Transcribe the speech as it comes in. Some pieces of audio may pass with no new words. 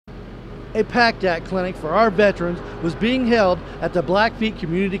A PACT Act clinic for our veterans was being held at the Blackfeet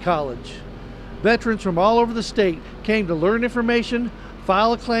Community College. Veterans from all over the state came to learn information,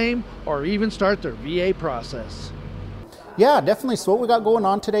 file a claim, or even start their VA process. Yeah, definitely. So what we got going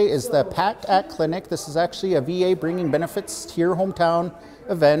on today is the PACT Act Clinic. This is actually a VA bringing benefits to your hometown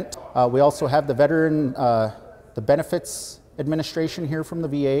event. We also have the the Benefits Administration here from the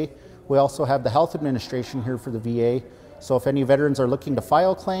VA. We also have the Health Administration here for the VA. So if any veterans are looking to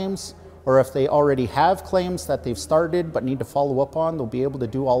file claims, or if they already have claims that they've started but need to follow up on, they'll be able to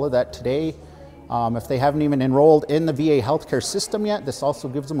do all of that today. If they haven't even enrolled in the VA healthcare system yet, this also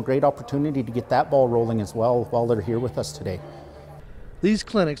gives them a great opportunity to get that ball rolling as well while they're here with us today. These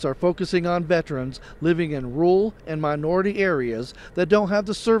clinics are focusing on veterans living in rural and minority areas that don't have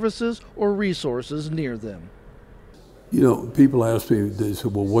the services or resources near them. You know, people ask me, they say,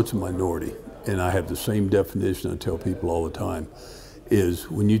 well, what's a minority? And I have the same definition I tell people all the time, is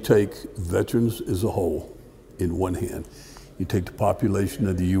when you take veterans as a whole in one hand, you take the population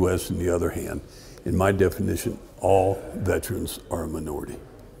of the U.S. in the other hand. In my definition, all veterans are a minority.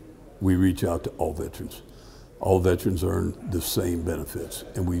 We reach out to all veterans. All veterans earn the same benefits,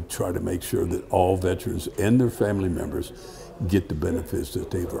 and we try to make sure that all veterans and their family members get the benefits that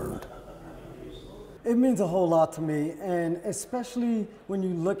they've earned. It means a whole lot to me, and especially when you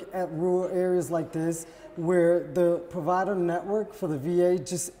look at rural areas like this, where the provider network for the VA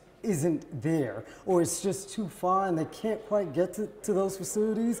just isn't there, or it's just too far and they can't quite get to those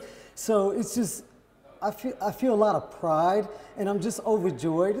facilities. So it's just, I feel a lot of pride, and I'm just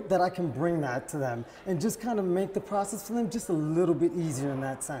overjoyed that I can bring that to them and just kind of make the process for them just a little bit easier in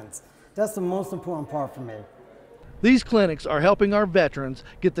that sense. That's the most important part for me. These clinics are helping our veterans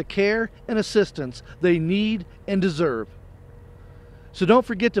get the care and assistance they need and deserve. So don't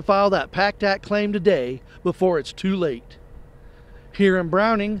forget to file that PACT Act claim today before it's too late. Here in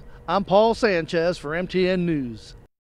Browning, I'm Paul Sanchez for MTN News.